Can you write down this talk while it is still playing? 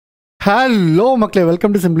Hello ಮಕ್ಕಳೇ,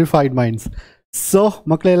 welcome to simplified minds. So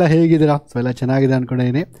ಮಕ್ಕಳೆಲ್ಲ ಹೇಗಿದ್ದೀರಾ? ಸೊ ಎಲ್ಲ ಚೆನ್ನಾಗಿದೆ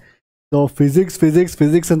ಅಂದ್ಕೊಂಡಿದ್ದೀನಿ. ಸೊ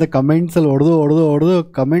ಫಿಸಿಕ್ಸ್ ಅಂತ ಕಮೆಂಟ್ಸಲ್ಲಿ ಹೊಡೆದು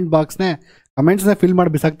ಕಮೆಂಟ್ಸ್ನ ಫಿಲ್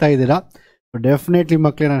ಮಾಡಿ ಬಿಸಾಕ್ತಾ ಇದ್ದೀರಾ. ಸೊ ಡೆಫಿನೆಟ್ಲಿ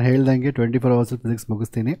ಮಕ್ಕಳೇ, ನಾನು ಹೇಳ್ದಂಗೆ 24 hours ಫಿಸಿಕ್ಸ್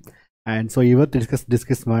ಮುಗಿಸ್ತೀನಿ. ಆ್ಯಂಡ್ ಸೊ ಇವತ್ತು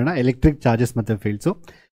ಡಿಸ್ಕಸ್ ಮಾಡೋಣ ಎಲೆಕ್ಟ್ರಿಕ್ ಚಾರ್ಜಸ್ ಮತ್ತು ಫೀಲ್ಡ್ಸು.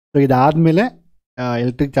 ಸೊ ಇದಾದಮೇಲೆ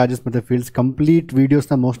ಎಲೆಕ್ಟ್ರಿಕ್ ಚಾರ್ಜಸ್ ಮತ್ತು ಫೀಲ್ಡ್ಸ್ ಕಂಪ್ಲೀಟ್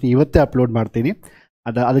ವೀಡಿಯೋಸ್ನ ಮೋಸ್ಟ್ಲಿ ಇವತ್ತೇ ಅಪ್ಲೋಡ್ ಮಾಡ್ತೀನಿ.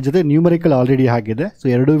 ಅದ್ರ ಜೊತೆ ನ್ಯೂಮರಿಕಲ್ ಆಲ್ರೆಡಿ ಆಗಿದೆ. ಸೊ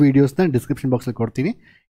ಎರಡೂ ವೀಡಿಯೋಸ್ನ ಡಿಸ್ಕ್ರಿಪ್ಷನ್ ಬಾಕ್ಸಲ್ಲಿ ಕೊಡ್ತೀನಿ,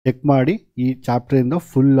 ಚೆಕ್ ಮಾಡಿ ಈ ಚಾಪ್ಟರಿಂದ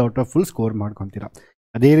full out of full score ಮಾಡ್ಕೊತೀರಾ.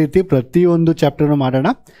 ಅದೇ ರೀತಿ ಪ್ರತಿಯೊಂದು ಚಾಪ್ಟರ್ನು ಮಾಡೋಣ.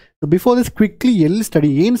 ಸೊ ಬಿಫೋರ್ ದಿಸ್ ಕ್ವಿಕ್ಲಿ ಏನು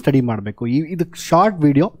ಸ್ಟಡಿ ಮಾಡಬೇಕು, ಇದು ಶಾರ್ಟ್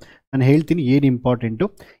ವೀಡಿಯೋ. ನಾನು ಹೇಳ್ತೀನಿ ಏನು ಇಂಪಾರ್ಟೆಂಟು.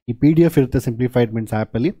 ಈ PDF ಇರುತ್ತೆ ಸಿಂಪ್ಲಿಫೈಡ್ ಮಿಂಡ್ಸ್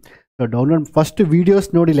ಆ್ಯಪಲ್ಲಿ. ಸೊ ಡೌನ್ಲೋಡ್ ಫಸ್ಟ್ ವೀಡಿಯೋಸ್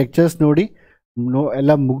ನೋಡಿ, ಲೆಕ್ಚರ್ಸ್ ನೋಡಿ,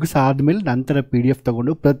 ಎಲ್ಲ ಮುಗಿಸಾದ್ಮೇಲೆ ನಂತರ PDF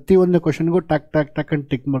ತೊಗೊಂಡು ಪ್ರತಿಯೊಂದು ಕ್ವಶನ್ಗೂ ಟಕ್ ಅಂತ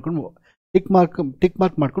ಟಿಕ್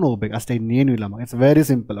ಮಾರ್ಕ್ ಮಾಡ್ಕೊಂಡು ಹೋಗ್ಬೇಕು ಅಷ್ಟೇ, ಇನ್ನೇನು ಇಲ್ಲ. It's very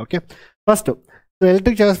simple. Okay, first so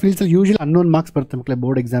electric charge ಫೀಲ್ಡ್ಸಲ್ಲಿ usually unknown marks ಬರುತ್ತೆ ಮಕ್ಕಳೇ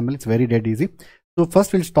ಬೋರ್ಡ್ ಎಕ್ಸಾಮಲ್ಲಿ. It's very dead easy. So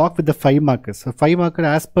first will stock with the 5 markers. 5 marker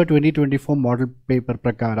as per 2024 model paper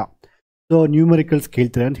ಪ್ರಕಾರ ಸೊ ನ್ಯೂಮರಿಕಲ್ಸ್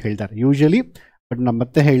ಕೇಳ್ತಾರೆ ಅಂತ ಹೇಳ್ತಾರೆ ಯೂಶಲಿ. ಬಟ್ ನಾನು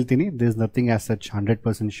ಮತ್ತೆ ಹೇಳ್ತೀನಿ, this is nothing as such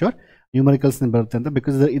 100% sure numericals ಬರುತ್ತೆ ಅಂತ.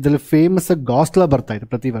 ಬಿಕಾಸ್ ಇದರಲ್ಲಿ ಫೇಮಸ್ ಗಾಸ್ಲಾ ಬರ್ತಾ ಇದೆ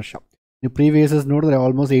ಪ್ರತಿ ವರ್ಷ. ನೀವು ಪ್ರೀವಿಯಸಸ್ ನೋಡಿದ್ರೆ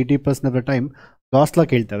almost 80% of the time Gauss law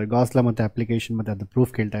ಕೇಳ್ತಾರೆ. ಗಾಸ್ಲಾ ಮತ್ತು ಅಪ್ಲಿಕೇಶನ್ ಮತ್ತು ಅದು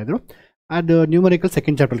ಪ್ರೂಫ್ ಕೇಳ್ತಾ ಇದ್ರು. ಅದು ನ್ಯೂಮರಿಕಲ್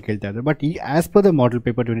ಸೆಕೆಂಡ್ ಚಾಪ್ಟರ್ ಕೇಳ್ತಾ ಇದ್ದಾರೆ. ಬಟ್ ಈ as per the model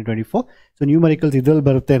paper 2024 so numericals ಇದರಲ್ಲಿ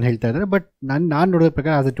ಬರುತ್ತೆ ಅಂತ ಹೇಳ್ತಾ ಇದ್ದಾರೆ. ಬಟ್ ನಾನು ನೋಡೋದ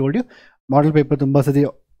ಪ್ರಕಾರ as A told you model paper ತುಂಬ ಸತಿ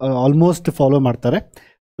ಆಲ್ಮೋಸ್ಟ್ ಫಾಲೋ ಮಾಡ್ತಾರೆ.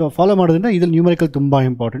 ಸೊ ಫಾಲೋ ಮಾಡೋದ್ರಿಂದ ಇದ್ರಲ್ಲಿ ನ್ಯೂಮರಿಕಲ್ ತುಂಬ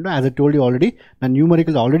important. As A told you already ನಾನು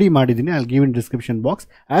ನ್ಯೂಮರಿಕಲ್ಸ್ ಆಲ್ರೆಡಿ ಮಾಡಿದ್ದೀನಿ. I give in description box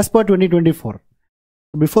as per 2024.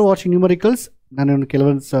 Before watching numericals ನಾನು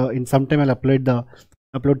ಕೆಲವೊಂದು ಇನ್ ಸಮ್ ಟೈಮ್ ಅಲ್ಲಿ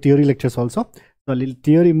upload theory lectures also. So ಅಲ್ಲಿ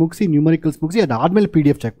ಥಿಯರಿ ಮುಗಿಸಿ ನ್ಯೂಮರಿಕಲ್ಸ್ ಮುಗಿಸಿ ಅದಾದಮೇಲೆ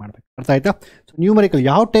PDF ಚೆಕ್ ಮಾಡಬೇಕು. ಅರ್ಥ ಆಯ್ತಾ? ಸೊ ನ್ಯೂಮರಿಕಲ್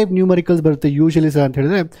ಯಾವ ಟೈಪ್ ನ್ಯೂಮರಿಕಲ್ಸ್ ಬರುತ್ತೆ ಯೂಶಲಿ ಸರ್ ಅಂತ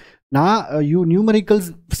ಹೇಳಿದ್ರೆ, ನ್ಯೂಮರಿಕಲ್ಸ್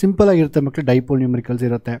ಸಿಂಪಲ್ ಆಗಿರುತ್ತೆ ಮಕ್ಕಳು. ಡೈಪೋಲ್ ನ್ಯೂಮರಿಕಲ್ಸ್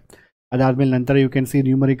ಇರುತ್ತೆ. ಅದಾದಮೇಲೆ ನಂತರ you can see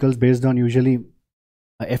numericals based on usually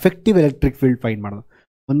effective electric field find ಮಾಡೋದು.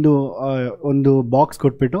 ಒಂದು ಬಾಕ್ಸ್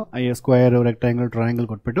ಕೊಟ್ಬಿಟ್ಟು ಸ್ಕ್ವೇರ್, ರೆಕ್ಟ್ಯಾಂಗಲ್, ಟ್ರಯಾಂಗಲ್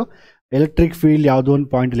ಕೊಟ್ಬಿಟ್ಟು ಎಲೆಕ್ಟ್ರಿಕ್ ಫೀಲ್ಡ್ ಯಾವುದೋ ಒಂದು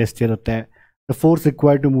ಪಾಯಿಂಟಲ್ಲಿ ಎಷ್ಟಿರುತ್ತೆ, the force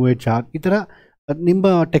required to move A charge. ಈ ಥರ ನಿಮ್ಮ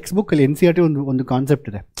ಟೆಕ್ಸ್ಟ್ ಬುಕ್ಕಲ್ಲಿ NCERT ಒಂದು ಕಾನ್ಸೆಪ್ಟ್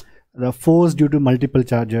ಇದೆ, force due to multiple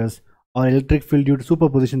charges or electric field due to super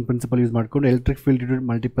position principal use ಮಾಡಿಕೊಂಡು electric field due to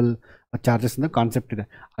multiple charges ಅಂತ ಕಾನ್ಸೆಪ್ಟ್ ಇದೆ.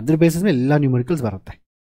 ಅದ್ರ ಬೇಸಿಸ್ ಮೇಲೆ ಎಲ್ಲ ನ್ಯೂಮರಿಕಲ್ಸ್ ಬರುತ್ತೆ.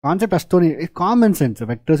 ಕಾನ್ಸೆಪ್ಟ್ ಅಷ್ಟೊಂದು ಕಾಮನ್ ಸೆನ್ಸ್,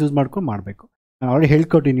 ವೆಕ್ಟರ್ಸ್ ಯೂಸ್ ಮಾಡ್ಕೊಂಡು ಮಾಡಬೇಕು. ನಾನು ಆಲ್ರೆಡಿ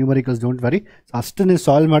ಹೇಳ್ಕೊಟ್ಟು ನ್ಯೂಮರಿಕಲ್ಸ್, ಡೋಂಟ್ ವರಿ. ಸೊ ಅಷ್ಟು ನೀವು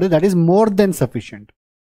ಸಾಲ್ವ್ ಮಾಡಿ, that is more than sufficient.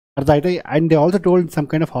 ಅರ್ಥ ಆಯ್ತಾ? And they also told some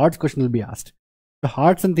kind of arts question will be asked. So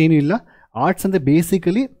arts ಅಂತ ಏನೂ ಇಲ್ಲ. ಆರ್ಟ್ಸ್ ಅಂದರೆ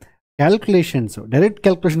ಬೇಸಿಕಲಿ ಕ್ಯಾಲ್ಕುಲೇಷನ್ಸು, ಡೈರೆಕ್ಟ್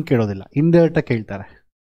ಕ್ಯಾಲ್ಕುಲೇಷನ್ ಕೇಳೋದಿಲ್ಲ, ಇಂಡೈರೆಕ್ಟಾಗಿ ಕೇಳ್ತಾರೆ.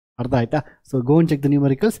 ಅರ್ಥ ಆಯ್ತಾ? So go and check the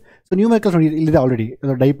numericals. So numericals ನೋಡಿ ಇಲ್ಲಿದೆ ಆಲ್ರೆಡಿ.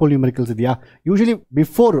 ಡೈಪೋಲ್ ನ್ಯೂಮರಿಕಲ್ಸ್ ಇದೆಯಾ? ಯೂಶಲಿ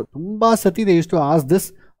ಬಿಫೋರ್ ತುಂಬ ಸತಿ they use to as this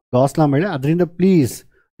Gauss law ಮೇಲೆ. ಅದರಿಂದ please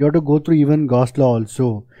you have to go through even Gauss law also,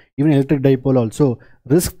 even electric dipole also.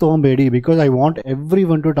 Risk ತೊಗೊಬೇಡಿ, because I want every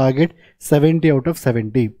one to target 70 out of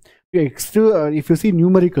 70. If U C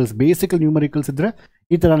numericals, ಬೇಸಿಕಲ್ numericals ಇದ್ದರೆ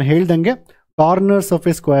ಈ ಥರ ನಾನು ಹೇಳ್ದಂಗೆ corners of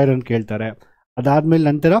A square ಅಂತ ಕೇಳ್ತಾರೆ. ಅದಾದಮೇಲೆ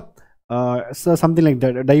ನಂತರ something like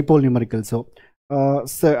that dipole numericals.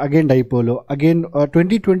 Again ಡೈಪೋಲು, again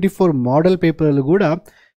 2024 model ಪೇಪರಲ್ಲೂ ಕೂಡ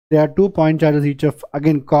they are 2 point charges each of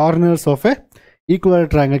again corners of A equal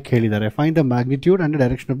triangle ಕೇಳಿದ್ದಾರೆ. Find the magnitude and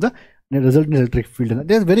direction of the result in electric field ಅಂತ.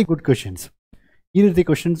 They are very good questions. ಈ ರೀತಿ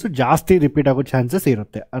questions ಜಾಸ್ತಿ repeat ಆಗೋ chances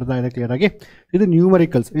ಇರುತ್ತೆ. ಅರ್ಥ ಆಗಿದೆ ಕ್ಲಿಯರಾಗಿ? ಇದು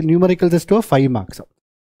ನ್ಯೂಮರಿಕಲ್ಸ್. ಇದು ನ್ಯೂಮರಿಕಲ್ಸ್ ಎಷ್ಟು 5 marks.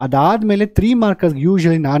 ಅದಾದಮೇಲೆ 3 markers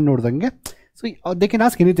ಯೂಶಲಿ ನಾನು ನೋಡ್ದಂಗೆ. So they can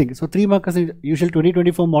ask anything. So 3 markers usually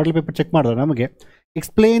 2024 model paper check ಮಾಡಿದ್ರೆ ನಮಗೆ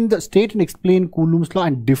explain the state and explain coulombs law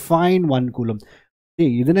and define 1 coulomb.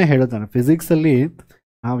 ಇದನ್ನೇ ಹೇಳೋದು ನಾನು. ಫಿಸಿಕ್ಸಲ್ಲಿ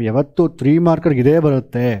ನಾವು ಯಾವತ್ತೂ 3 marker ಇದೇ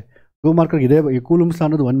ಬರುತ್ತೆ, 2 marker ಇದೇ. ಈ ಕೂಲಮ್ಸ್ ಲಾ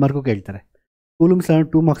ಅನ್ನೋದು 1 mark ಕೇಳ್ತಾರೆ, ಕೂಲಮ್ಸ್ ಲಾ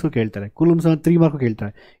 2 marks ಕೇಳ್ತಾರೆ, ಕೂಲಮ್ಸ್ ಲಾ 3 mark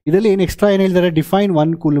ಕೇಳ್ತಾರೆ. ಇದರಲ್ಲಿ ಏನು ಎಕ್ಸ್ಟ್ರಾ ಏನು ಹೇಳಿದ್ದಾರೆ, ಡಿಫೈನ್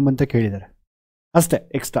 1 coulomb ಅಂತ ಕೇಳಿದ್ದಾರೆ ಅಷ್ಟೇ,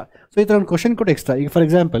 ಎಕ್ಸ್ಟ್ರಾ. ಸೊ ಈ ಥರ ಒಂದು ಕ್ವಶನ್ ಕೊಟ್ಟು ಎಕ್ಸ್ಟ್ರಾ. ಈಗ for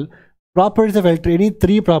example properties of electric, any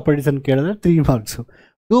 3 properties ಅಂತ ಕೇಳಿದ್ರೆ 3 marks,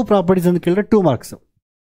 2 ಪ್ರಾಪರ್ಟೀಸ್ ಅಂತ ಕೇಳಿದ್ರೆ 2 marks.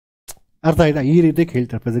 ಅರ್ಥ ಆಯ್ತಾ? ಈ ರೀತಿ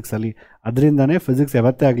ಕೇಳ್ತಾರೆ ಫಿಸಿಕ್ಸಲ್ಲಿ. ಅದರಿಂದನೇ ಫಿಸಿಕ್ಸ್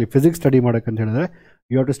ಯಾವತ್ತೇ ಆಗಲಿ, ಫಿಸಿಕ್ಸ್ ಸ್ಟಡಿ ಮಾಡೋಕ್ಕಂತ ಹೇಳಿದ್ರೆ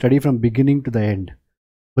you have to study from beginning to the end.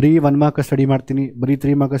 ಬರೀ 1 mark ಸ್ಟಡಿ ಮಾಡ್ತೀನಿ, ಬರೀ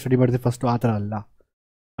 3 mark ಸ್ಟಡಿ ಮಾಡ್ತೀನಿ ಫಸ್ಟು, ಆ ಥರ ಅಲ್ಲ.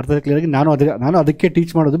 ಅರ್ಥ ಕ್ಲಿಯರಾಗಿ? ನಾನು ಅದಕ್ಕೆ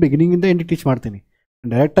ಟೀಚ್ ಮಾಡೋದು, ಬಿಗಿನಿಂಗಿಂದ ಎಂಡಿಗೆ ಟೀಚ್ ಮಾಡ್ತೀನಿ,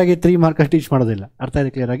 ಡೈರೆಕ್ಟಾಗಿ 3 mark ಟೀಚ್ ಮಾಡೋದಿಲ್ಲ. ಅರ್ಥ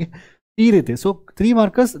ಇದೆ ಕ್ಲಿಯರಾಗಿ? ಈ ರೀತಿ. ಸೊ 3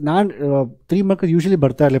 markers ನಾನು 3 markers ಯೂಶಲಿ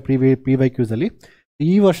ಬರ್ತಾ ಇರಲಿಲ್ಲ PYQs.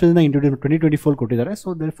 ಈ ವರ್ಷದಿಂದ ಇಂಟ್ರೊಡ್ಯೂಸ್ 2024 ಕೊಟ್ಟಿದ್ದಾರೆ. So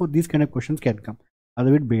therefore these kind of questions can come. ಅದು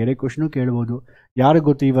ಬಿಟ್ಟು ಬೇರೆ ಕ್ವಶನು ಕೇಳ್ಬೋದು. ಯಾರಿಗೆ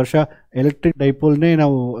ಗೊತ್ತು, ಈ ವರ್ಷ ಎಲೆಕ್ಟ್ರಿಕ್ ಡೈಪೋಲ್ನೇ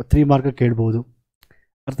ನಾವು 3 mark ಕೇಳ್ಬೋದು.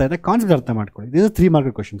 ಅರ್ಥ ಆಯ್ತಾ? ಕಾನ್ಸೆಪ್ಟ್ ಅರ್ಥ ಮಾಡ್ಕೊಳ್ಳಿ. This is 3 mark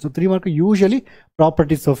question. So 3 mark usually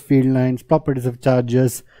properties of field lines, properties of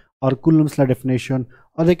charges R coulombs law definition.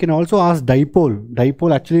 they can also ask dipole.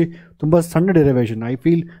 Dipole actually ತುಂಬ ಸಣ್ಣ ಡೆರಿವೇಷನ್. ಐ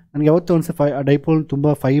ಫೀಲ್ ನನಗೆ ಯಾವತ್ತೂ ಅನ್ಸೆ ಡೈಪೋಲ್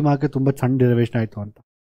ತುಂಬ 5 mark ತುಂಬ ಸಣ್ಣ derivation ಆಯಿತು ಅಂತ.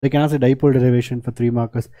 They can also dipole derivation for 3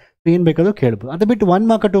 markers. ಏನು ಬೇಕಾದರೂ ಕೇಳ್ಬೋದು. ಅದು ಬಿಟ್ಟು 1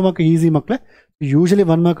 ಮಾರ್ಕ್ 2 ಮಾರ್ಕ್ ಈಸಿ ಮಕ್ಕಳೇ. ಯೂಶಲಿ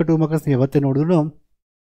 1 ಮಾರ್ಕ್ 2 ಮಾರ್ಕರ್ಸ್ ನೀವು ಯಾವತ್ತೇ ನೋಡಿದ್ರು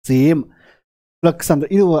ಸೇಮ್ ಫ್ಲಕ್ಸ್ ಅಂದರೆ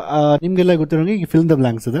ಇದು ನಿಮಗೆಲ್ಲ ಗೊತ್ತಿರೋಂಗೆ ಈಗ ಫಿಲ್ ದ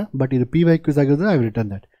ಬ್ಲಾಂಕ್ಸ್ ಇದೆ. ಬಟ್ ಇದು PYQs ಆಗಿರೋದು I return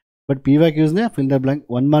that. But PYQಸ್ನೇ fill the blank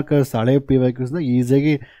 1 markers ಹಳೆ PYQಸ್ನ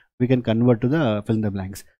ಈಸಿಯಾಗಿ we can convert to the fill the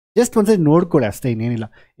blanks. Just ಒಂದ್ಸರಿ ನೋಡ್ಕೊಳ್ಳಿ ಅಷ್ಟೇ, ಇನ್ನೇನಿಲ್ಲ.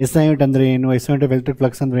 SI ಯೂನಿಟ್ ಅಂದರೆ ಏನು, SI unit of electric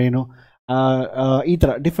flux ಅಂದರೆ ಏನು, ಈ ಥರ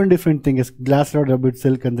different things. Glass rod ರಬಿಟ್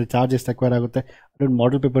silk ಅಂದರೆ ಚಾರ್ಜ್ ಎಷ್ಟು ಅಕ್ವೈರ್ ಆಗುತ್ತೆ ಅದೊಂದು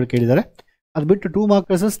ಮಾಡೆಲ್ ಪೇಪರ್ ಕೇಳಿದ್ದಾರೆ. ಅದು ಬಿಟ್ಟು 2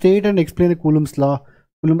 markers state and explain coulombs ಲಾ.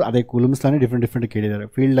 ಅದೇ ಕೂಲಮ್ಸ್ ಲಾನೇ ಡಿಫ್ರೆಂಟ್ ಕೇಳಿದ್ದಾರೆ.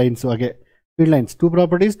 ಫೀಲ್ಡ್ ಲೈನ್ಸು ಹಾಗೆ field lines 2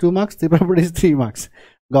 properties 2 marks, 3 properties 3 marks.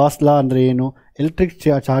 Gauss ಲಾ ಅಂದರೆ ಏನು, ಎಲೆಕ್ಟ್ರಿಕ್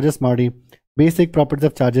ಚಾರ್ಜಸ್ ಮಾಡಿ, ಬೇಸಿಕ್ ಪ್ರಾಪರ್ಟೀಸ್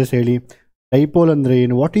ಆಫ್ ಚಾರ್ಜಸ್ ಹೇಳಿ, ಡೈಪೋಲ್ ಅಂದರೆ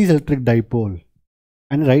ಏನು, what is electric dipole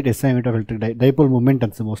and right SI unit of electric dipole moment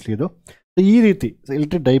ಅನ್ಸುತ್ತೆ ಮೋಸ್ಟ್ಲಿ ಇದು. ಸೊ ಈ ರೀತಿ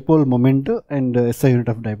electric dipole moment and SI unit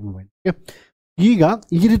of dipole moment. ಈಗ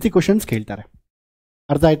ಈ ರೀತಿ ಕ್ವಶನ್ಸ್ ಕೇಳ್ತಾರೆ,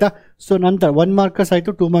 ಅರ್ಥ ಆಯ್ತಾ? ಸೊ ನಂತರ 1 ಮಾರ್ಕರ್ಸ್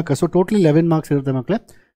ಆಯಿತು, 2 ಮಾರ್ಕರ್ಸ್. ಸೊ ಟೋಟಲಿ 11 ಮಾರ್ಕ್ಸ್ ಇರುತ್ತೆ ಮಕ್ಕಳೇ.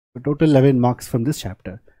 Total 11 marks from this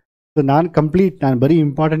chapter. So ನಾನು ಬರೀ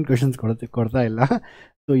ಇಂಪಾರ್ಟೆಂಟ್ ಕ್ವಶನ್ಸ್ ಕೊಡ್ತಾ ಇಲ್ಲ.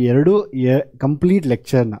 ಸೊ 2 ಕಂಪ್ಲೀಟ್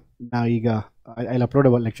ಲೆಕ್ಚರ್ನ ನಾ ಈಗ I upload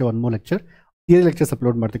lecture 1 more lecture, theory lectures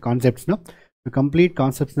upload ಮಾಡ್ತೀನಿ. ಕಾನ್ಸೆಪ್ಟ್ಸ್ನ ಕಂಪ್ಲೀಟ್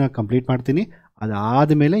ಕಾನ್ಸೆಪ್ಟ್ಸ್ನ ಕಂಪ್ಲೀಟ್ ಮಾಡ್ತೀನಿ.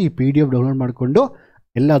 ಅದಾದಮೇಲೆ ಈ PDF ಡೌನ್ಲೋಡ್ ಮಾಡಿಕೊಂಡು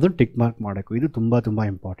ಎಲ್ಲದೂ ಟಿಕ್ ಮಾರ್ಕ್ ಮಾಡಬೇಕು. ಇದು ತುಂಬ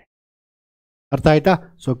ಇಂಪಾರ್ಟೆಂಟ್, ಅರ್ಥ ಆಯ್ತಾ?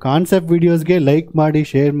 ಸೊ ಕಾನ್ಸೆಪ್ಟ್ ವೀಡಿಯೋಸ್ಗೆ ಲೈಕ್ ಮಾಡಿ,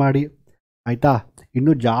 ಶೇರ್ ಮಾಡಿ, ಆಯಿತಾ?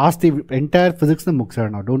 ಇನ್ನೂ ಜಾಸ್ತಿ ಎಂಟೈರ್ ಫಿಸಿಕ್ಸ್ನ ಮುಗಿಸೋಣ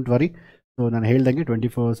ನಾವು, ಡೋಂಟ್ ವರಿ. ಸೊ ನಾನು ಹೇಳ್ದಂಗೆ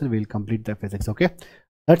 24 hours will complete the physics. Okay,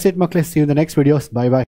 that's it ಮಕ್ಕಳೇ. C you in the next videos. By.